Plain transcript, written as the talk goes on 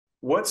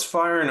What's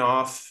firing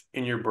off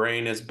in your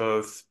brain as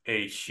both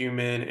a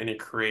human and a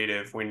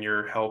creative when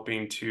you're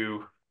helping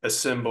to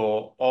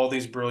assemble all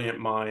these brilliant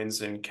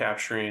minds and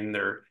capturing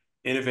their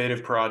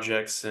innovative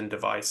projects and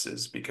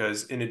devices?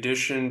 Because in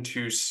addition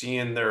to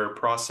seeing their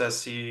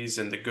processes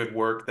and the good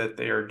work that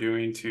they are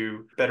doing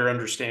to better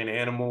understand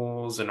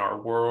animals and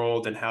our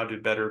world and how to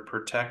better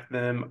protect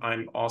them,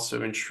 I'm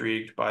also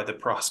intrigued by the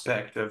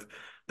prospect of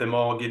them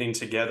all getting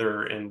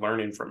together and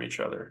learning from each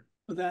other.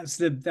 Well, that's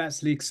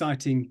the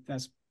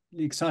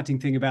exciting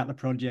thing about the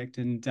project,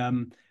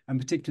 and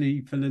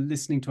particularly for the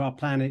listening to our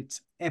planet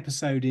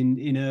episode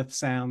in Earth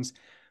Sounds,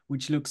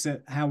 which looks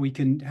at how we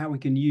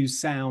can use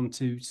sound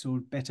to sort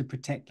of better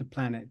protect the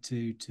planet,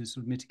 to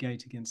sort of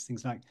mitigate against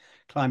things like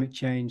climate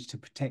change, to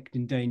protect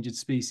endangered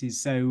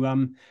species. So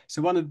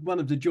one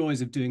of the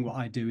joys of doing what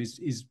I do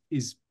is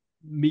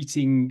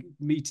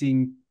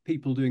meeting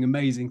people doing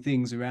amazing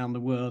things around the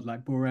world,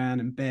 like Bourhan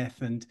and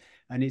Beth, and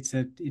it's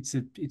a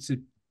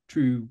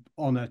true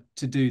honor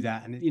to do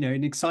that. And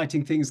and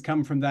exciting things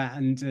come from that,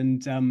 and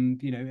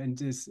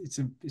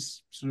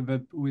it's sort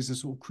of always a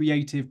sort of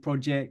creative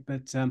project.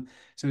 But so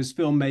as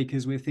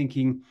filmmakers, we're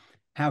thinking,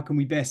 how can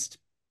we best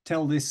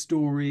tell this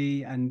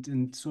story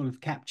and sort of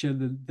capture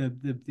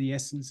the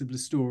essence of the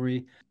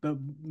story. But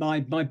my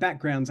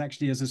background's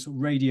actually as a sort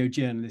of radio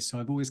journalist, so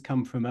I've always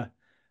come from a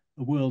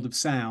world of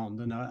sound,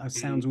 and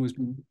sound's always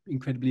been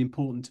incredibly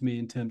important to me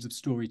in terms of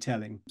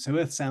storytelling. So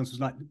Earth Sounds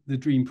was like the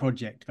dream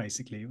project.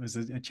 Basically, it was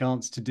a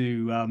chance to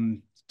do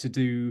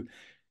to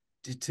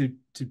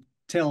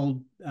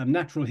tell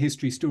natural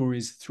history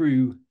stories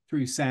through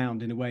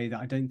sound in a way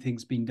that I don't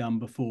think's been done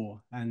before.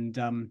 And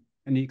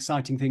the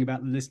exciting thing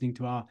about listening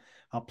to our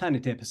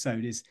planet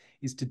episode is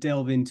to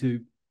delve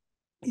into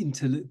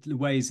the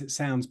ways that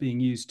sound's being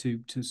used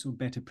to sort of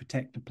better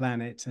protect the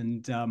planet,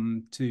 and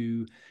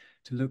to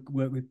work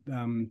with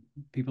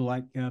people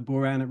like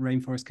Bourhan at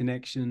Rainforest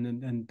Connection,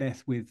 and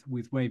Beth with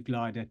Wave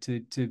Glider,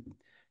 to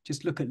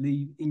just look at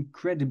the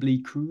incredibly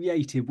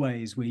creative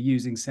ways we're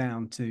using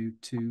sound to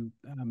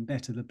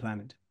better the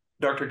planet.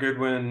 Dr.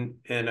 Goodwin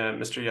and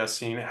Mr.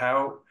 Yassin,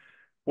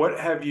 what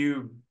have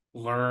you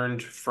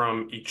learned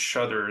from each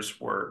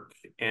other's work,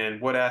 and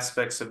what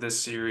aspects of this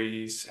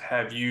series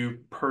have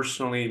you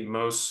personally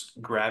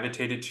most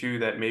gravitated to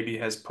that maybe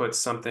has put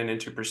something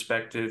into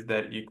perspective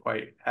that you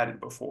quite hadn't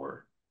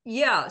before?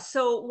 Yeah,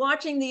 so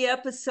watching the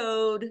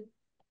episode,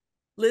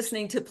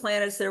 listening to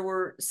planets, there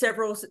were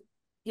several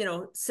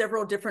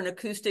different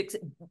acoustics.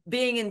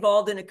 Being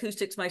involved in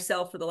acoustics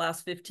myself for the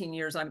last 15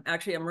 years, I'm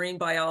actually a marine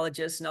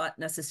biologist, not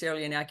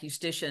necessarily an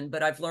acoustician,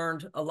 but I've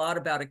learned a lot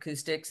about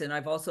acoustics, and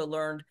I've also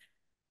learned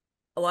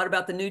a lot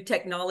about the new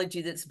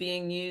technology that's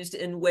being used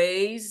in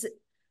ways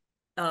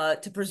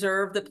to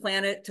preserve the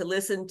planet, to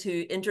listen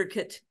to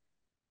intricate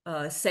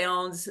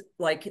sounds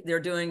like they're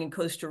doing in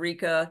Costa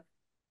Rica,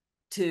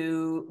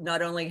 to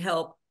not only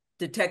help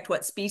detect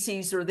what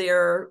species are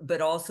there,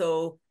 but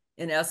also,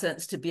 in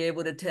essence, to be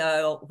able to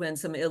tell when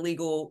some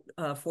illegal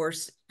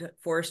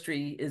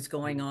forestry is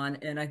going on.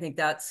 And I think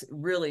that's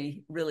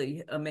really,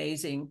 really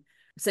amazing.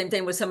 Same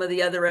thing with some of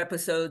the other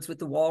episodes with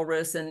the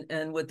walrus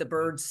and with the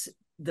birds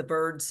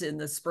in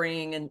the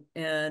spring,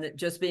 and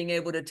just being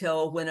able to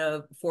tell when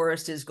a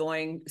forest is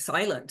going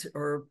silent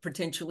or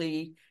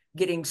potentially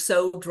getting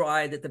so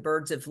dry that the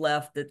birds have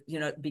left that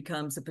it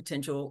becomes a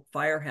potential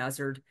fire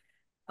hazard.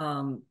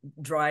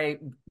 Dry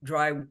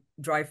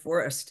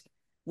forest.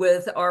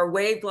 With our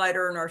wave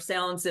glider and our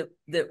sounds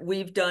that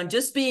we've done,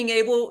 just being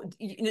able,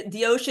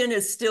 the ocean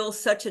is still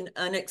such an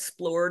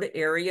unexplored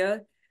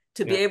area,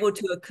 to be able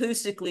to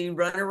acoustically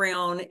run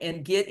around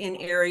and get in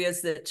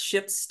areas that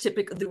ships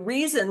typically. The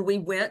reason we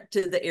went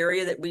to the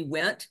area that we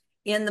went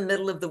in the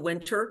middle of the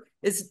winter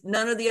is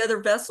none of the other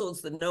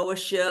vessels, the NOAA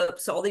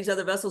ships, all these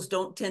other vessels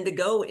don't tend to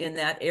go in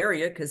that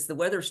area because the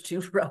weather's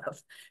too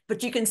rough.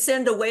 But you can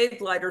send a wave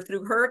glider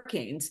through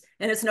hurricanes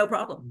and it's no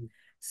problem.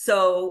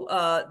 So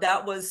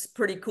that was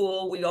pretty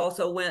cool. We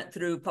also went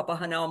through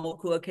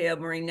Papahanaumokuakea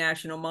Marine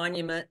National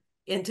Monument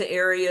into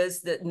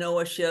areas that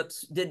NOAA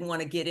ships didn't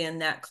want to get in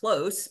that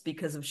close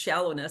because of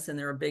shallowness, and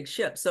they're a big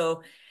ship.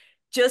 So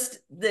just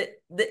the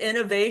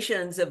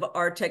innovations of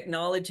our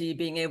technology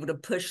being able to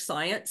push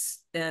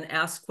science and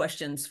ask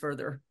questions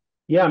further.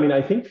 Yeah, I mean, I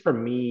think for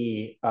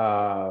me,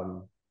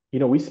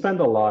 we spend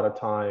a lot of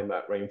time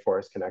at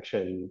Rainforest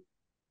Connection,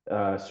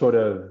 sort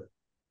of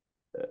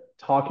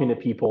talking to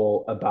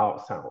people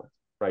about sound,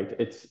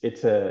 right?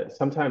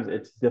 Sometimes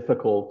it's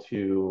difficult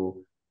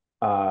to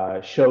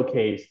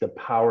showcase the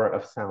power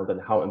of sound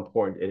and how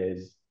important it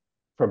is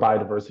for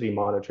biodiversity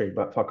monitoring,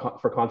 but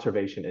for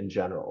conservation in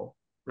general.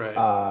 Right.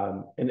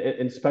 And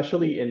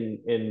especially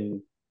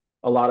in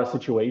a lot of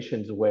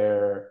situations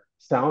where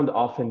sound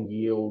often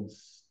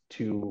yields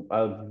to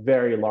a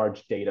very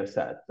large data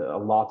set,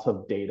 lots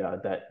of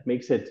data that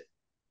makes it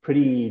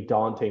pretty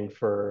daunting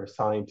for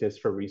scientists,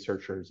 for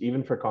researchers,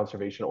 even for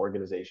conservation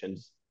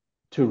organizations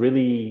to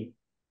really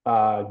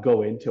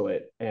go into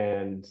it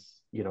and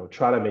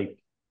try to make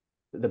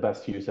the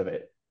best use of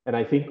it. And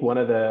I think one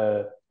of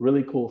the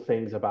really cool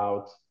things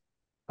about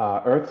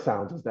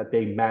Earthsounds is that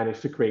they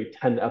managed to create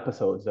 10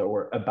 episodes that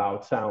were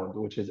about sound,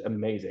 which is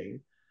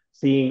amazing.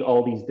 Seeing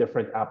all these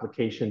different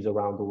applications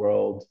around the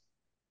world,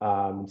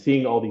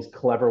 seeing all these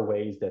clever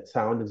ways that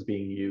sound is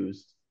being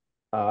used,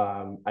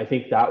 I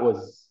think that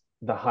was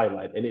the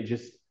highlight. And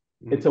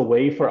it's a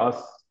way for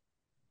us,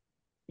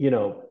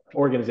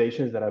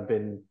 organizations that have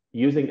been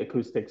using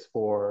acoustics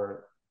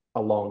for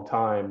a long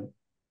time,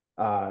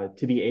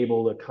 to be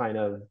able to kind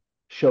of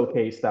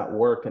showcase that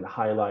work and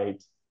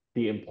highlight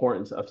the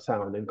importance of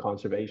sound in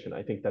conservation.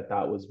 I think that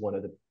was one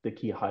of the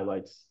key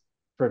highlights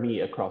for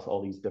me across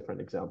all these different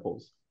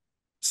examples.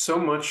 So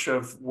much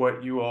of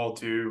what you all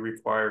do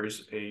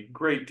requires a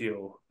great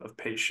deal of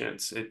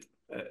patience.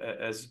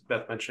 As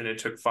Beth mentioned, it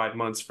took 5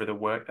 months for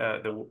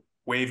the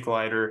wave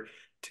glider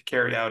to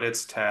carry out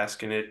its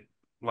task, and it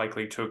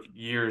likely took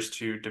years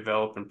to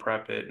develop and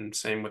prep it. And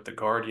same with the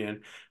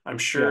Guardian. I'm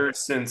sure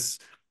since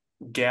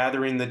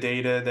gathering the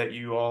data that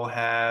you all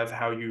have,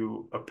 how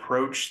you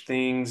approach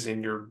things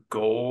and your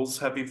goals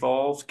have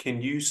evolved.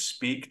 Can you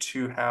speak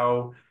to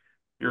how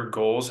your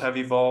goals have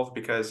evolved?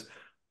 Because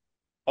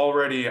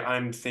already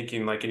I'm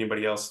thinking, like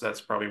anybody else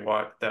that's probably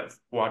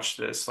watched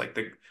this, like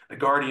the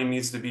Guardian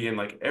needs to be in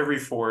like every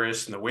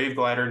forest, and the wave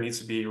glider needs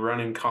to be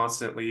running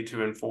constantly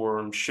to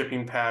inform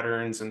shipping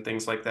patterns and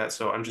things like that.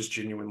 So I'm just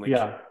genuinely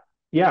curious.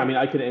 Yeah. I mean,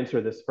 I could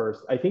answer this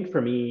first. I think for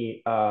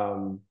me,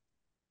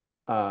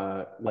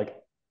 like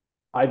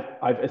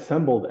I've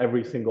assembled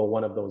every single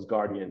one of those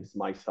Guardians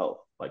myself.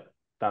 Like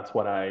that's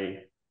what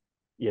I,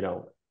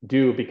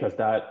 do, because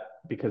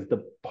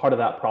the part of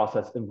that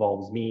process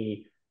involves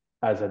me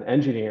as an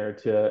engineer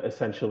to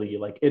essentially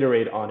like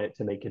iterate on it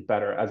to make it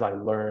better as I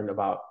learn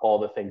about all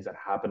the things that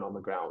happen on the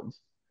ground.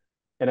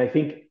 And I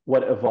think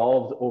what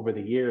evolved over the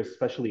years,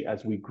 especially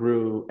as we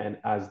grew and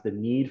as the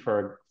need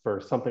for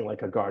something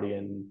like a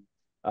Guardian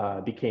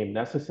became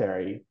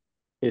necessary,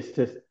 is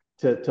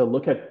to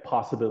look at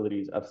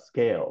possibilities of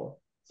scale,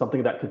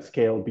 something that could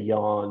scale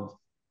beyond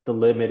the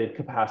limited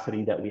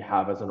capacity that we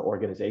have as an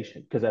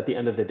organization. Because at the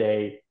end of the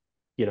day,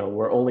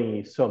 we're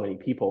only so many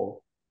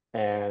people,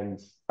 and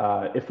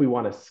if we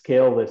want to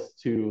scale this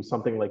to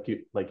something like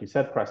you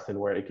said, Preston,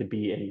 where it could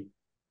be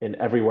in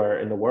everywhere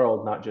in the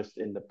world, not just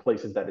in the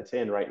places that it's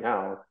in right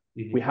now,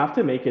 we have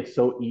to make it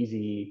so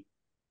easy,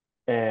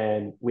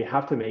 and we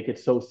have to make it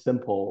so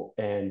simple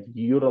and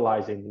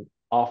utilizing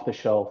off the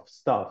shelf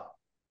stuff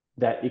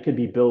that it could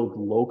be built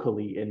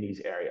locally in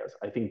these areas.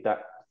 I think that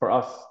for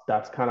us,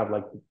 that's kind of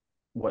like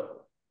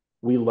what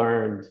we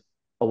learned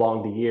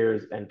along the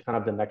years, and kind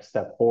of the next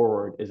step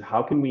forward is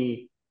how can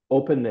we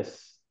open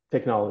this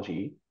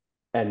technology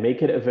and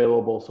make it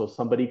available so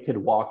somebody could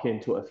walk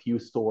into a few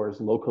stores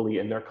locally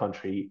in their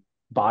country,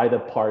 buy the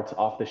parts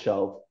off the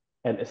shelf,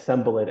 and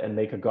assemble it and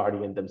make a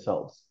Guardian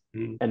themselves.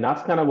 And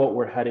that's kind of what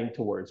we're heading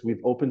towards. We've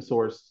open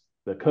sourced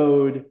the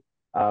code.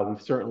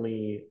 We've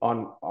certainly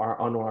on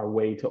our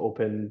way to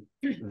open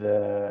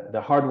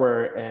the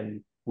hardware,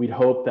 and we'd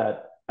hope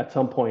that at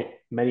some point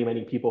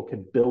many people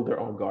could build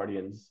their own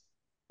Guardians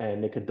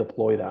and they could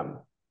deploy them.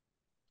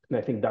 And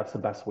I think that's the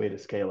best way to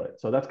scale it.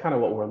 So that's kind of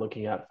what we're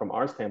looking at from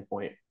our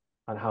standpoint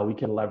on how we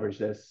can leverage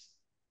this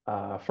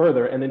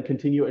further, and then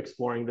continue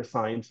exploring the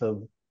science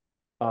of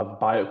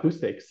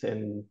bioacoustics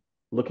and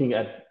looking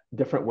at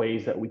different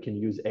ways that we can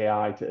use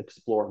AI to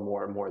explore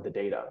more and more of the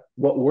data.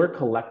 What we're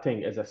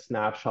collecting is a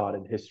snapshot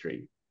in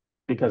history,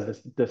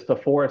 because the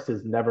forest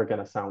is never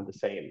going to sound the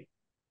same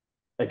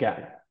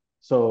again.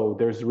 So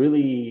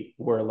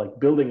we're like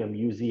building a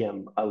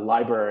museum, a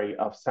library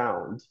of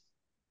sound,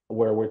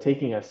 where we're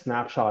taking a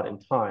snapshot in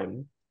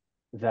time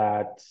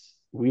that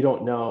we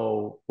don't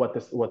know what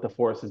the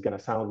forest is going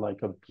to sound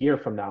like a year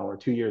from now, or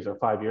 2 years, or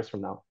 5 years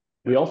from now.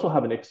 We also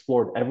haven't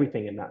explored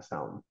everything in that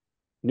sound.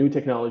 New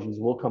technologies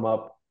will come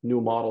up,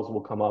 new models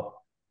will come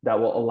up that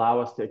will allow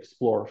us to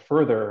explore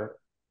further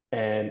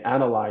and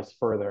analyze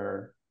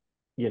further,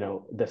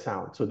 the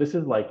sound. So this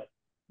is like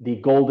the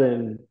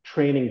golden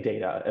training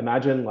data.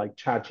 Imagine like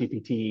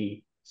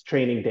ChatGPT's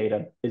training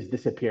data is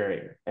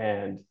disappearing,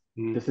 and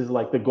this is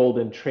like the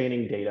golden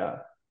training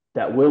data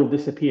that will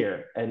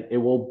disappear, and it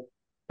will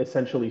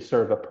essentially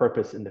serve a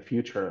purpose in the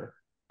future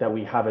that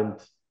we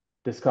haven't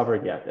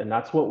discovered yet. And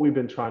that's what we've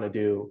been trying to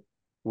do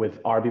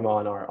with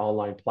Arbimon, our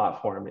online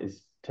platform,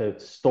 is to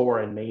store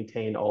and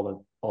maintain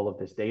all of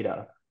this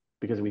data,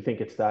 because we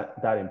think it's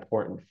that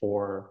important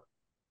for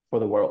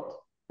the world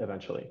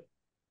eventually.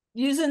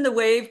 Using the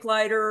wave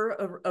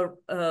glider,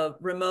 a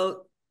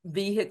remote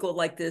vehicle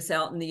like this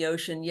out in the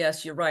ocean,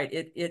 yes, you're right.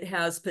 It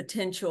has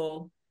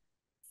potential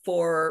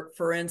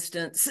for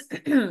instance,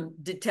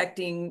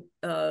 detecting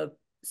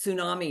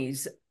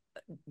tsunamis,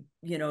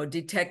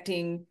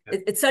 detecting,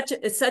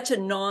 it's such a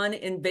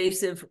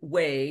non-invasive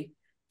way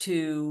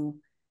to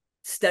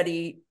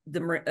study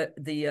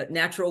the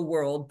natural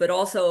world, but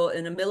also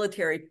in a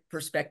military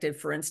perspective.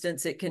 For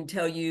instance, it can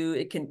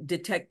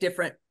detect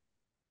different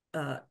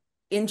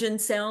engine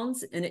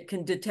sounds, and it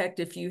can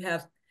detect if you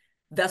have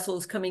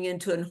vessels coming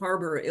into a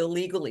harbor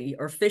illegally,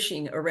 or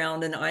fishing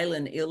around an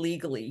island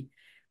illegally,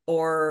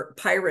 or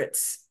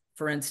pirates,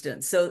 for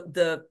instance. So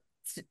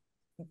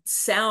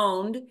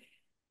sound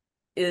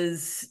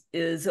is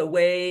a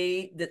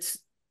way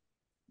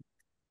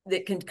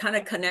that can kind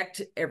of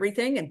connect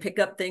everything and pick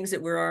up things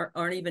that we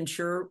aren't even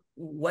sure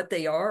what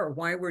they are or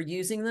why we're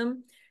using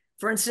them.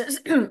 For instance,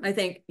 I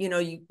think,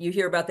 you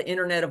hear about the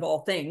Internet of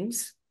all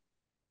things.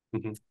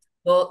 Mm-hmm.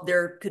 Well,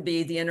 there could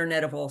be the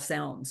Internet of all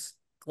sounds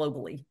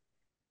globally,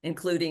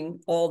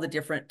 including all the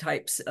different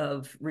types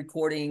of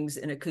recordings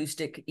and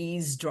acoustic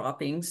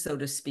eavesdropping, so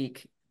to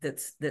speak,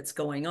 that's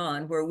going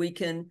on, where we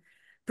can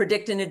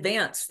predict in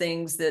advance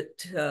things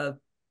that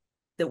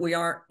we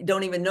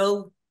don't even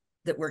know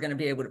that we're going to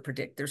be able to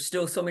predict. There's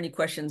still so many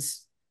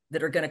questions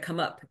that are going to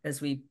come up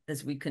as we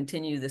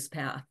continue this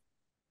path.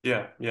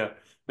 Yeah.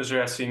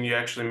 Mr. Yassin, you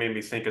actually made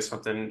me think of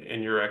something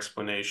in your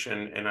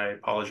explanation, and I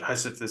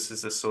apologize if this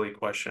is a silly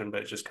question,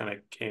 but it just kind of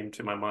came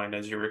to my mind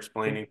as you were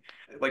explaining.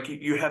 Like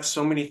you have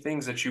so many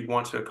things that you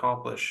want to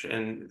accomplish,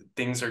 and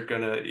things are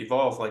going to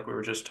evolve, like we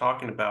were just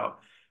talking about,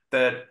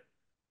 that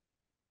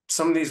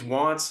some of these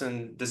wants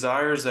and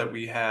desires that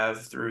we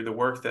have through the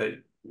work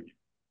that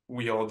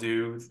we all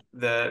do,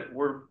 that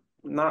we're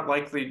not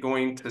likely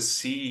going to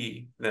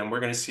see them. We're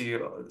going to see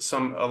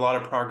a lot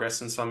of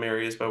progress in some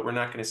areas, but we're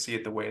not going to see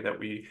it the way that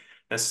we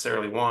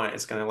necessarily want.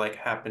 It's going to like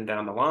happen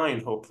down the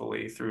line,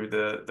 hopefully, through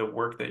the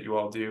work that you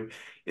all do.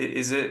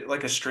 Is it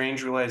like a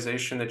strange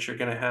realization that you're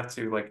going to have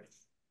to like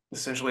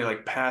essentially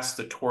like pass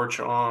the torch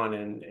on,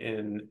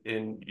 and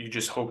you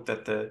just hope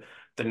that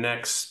the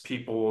next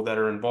people that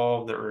are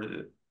involved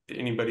or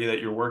anybody that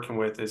you're working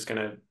with is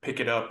going to pick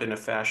it up in a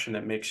fashion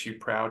that makes you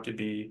proud to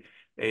be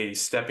a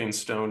stepping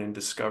stone in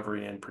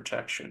discovery and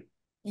protection?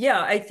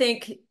 Yeah, I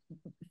think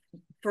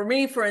for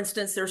me, for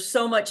instance, there's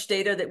so much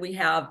data that we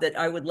have that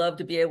I would love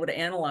to be able to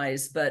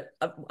analyze, but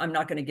I'm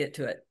not going to get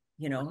to it,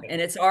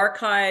 and it's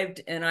archived,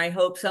 and I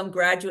hope some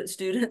graduate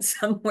student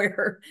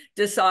somewhere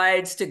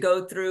decides to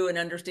go through and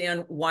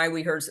understand why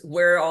we heard,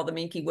 where all the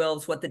Minke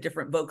Wells, what the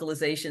different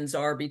vocalizations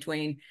are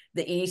between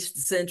the East,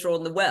 Central,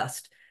 and the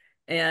West,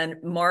 and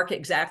mark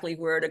exactly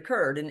where it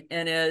occurred.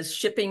 And as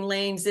shipping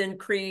lanes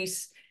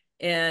increase,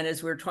 and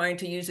as we're trying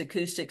to use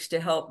acoustics to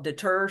help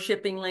deter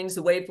shipping lanes,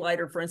 the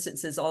waveglider, for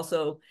instance, is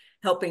also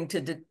helping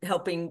to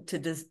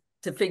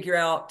figure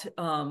out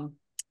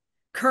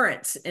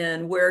currents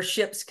and where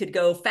ships could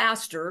go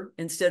faster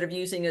instead of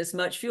using as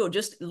much fuel.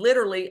 Just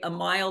literally a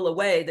mile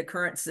away, the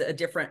current's a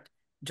different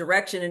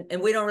direction,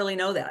 and we don't really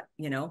know that.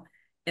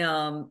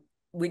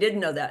 We didn't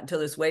know that until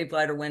this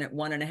waveglider went at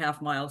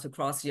 1.5 miles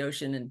across the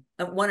ocean and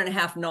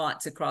 1.5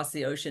 knots across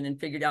the ocean and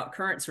figured out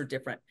currents are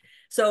different.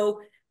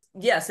 So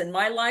yes, in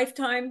my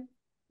lifetime,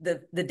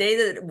 the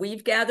data that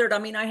we've gathered, I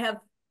mean, I have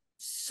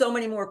so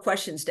many more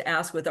questions to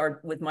ask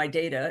with my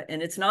data,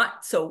 and it's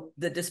not, so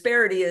the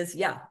disparity is,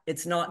 yeah,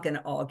 it's not going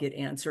to all get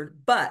answered,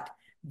 but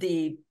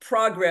the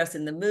progress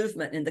and the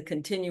movement and the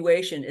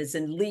continuation is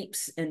in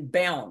leaps and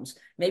bounds.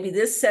 Maybe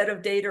this set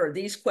of data or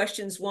these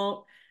questions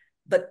won't,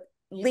 but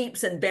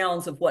leaps and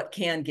bounds of what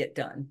can get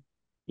done.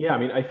 Yeah, I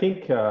mean, I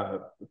think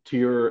to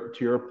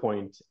your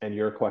point and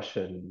your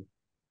question,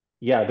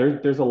 yeah,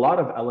 there's a lot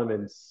of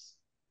elements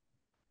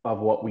of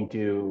what we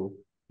do.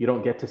 You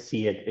don't get to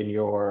see it in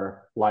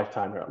your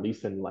lifetime, or at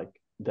least in like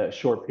the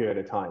short period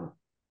of time.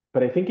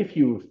 But I think if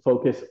you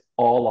focus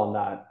all on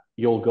that,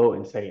 you'll go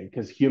insane,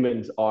 because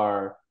humans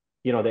are,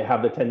 they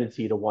have the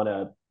tendency to want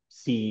to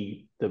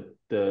see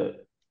the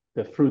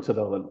fruits of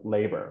the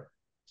labor.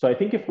 So I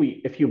think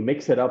if you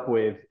mix it up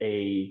with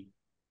a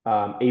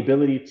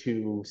ability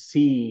to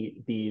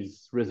see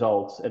these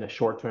results in a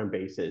short-term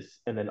basis,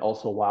 and then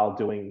also while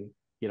doing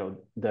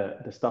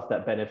the stuff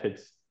that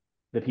benefits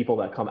the people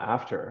that come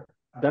after,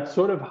 that's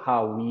sort of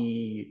how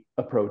we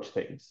approach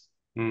things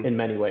in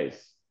many ways.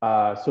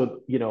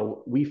 So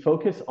we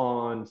focus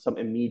on some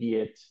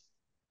immediate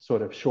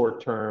sort of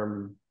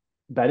short-term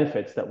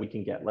benefits that we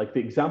can get, like the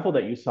example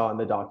that you saw in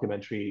the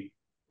documentary,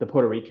 the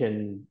Puerto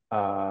Rican,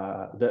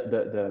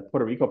 the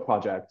Puerto Rico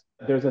project.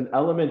 There's an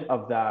element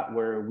of that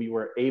where we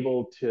were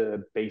able to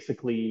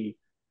basically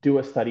do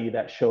a study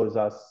that showed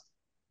us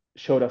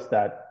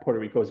that Puerto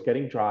Rico is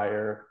getting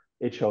drier.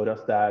 It showed us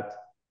that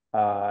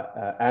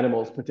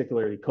animals,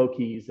 particularly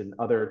kokies and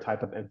other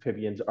type of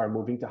amphibians, are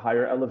moving to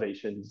higher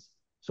elevations.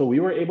 So we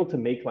were able to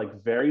make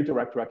like very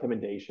direct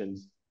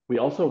recommendations. We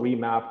also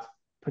remapped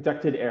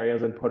protected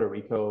areas in Puerto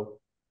Rico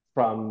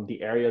from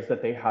the areas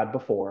that they had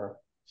before.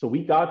 So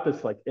we got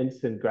this like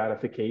instant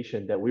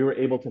gratification that we were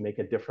able to make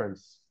a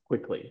difference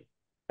quickly.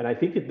 And I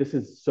think that this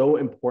is so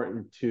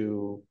important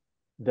to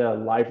the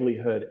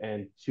livelihood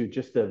and to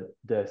just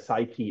the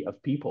psyche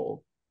of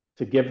people,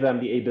 to give them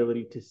the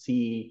ability to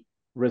see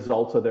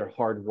results of their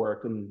hard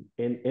work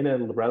in a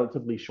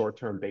relatively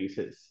short-term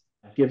basis.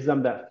 It gives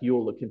them that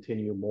fuel to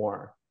continue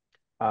more.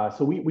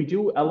 So we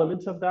do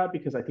elements of that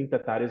because I think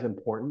that is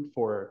important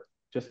for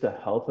just the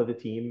health of the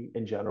team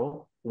in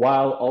general,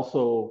 while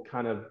also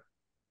kind of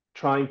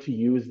trying to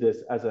use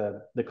this as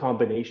the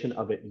combination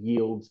of it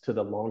yields to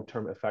the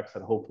long-term effects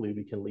that hopefully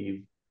we can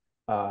leave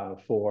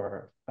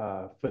for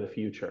the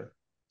future.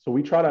 So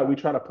we try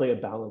to play a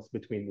balance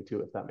between the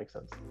two, if that makes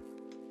sense.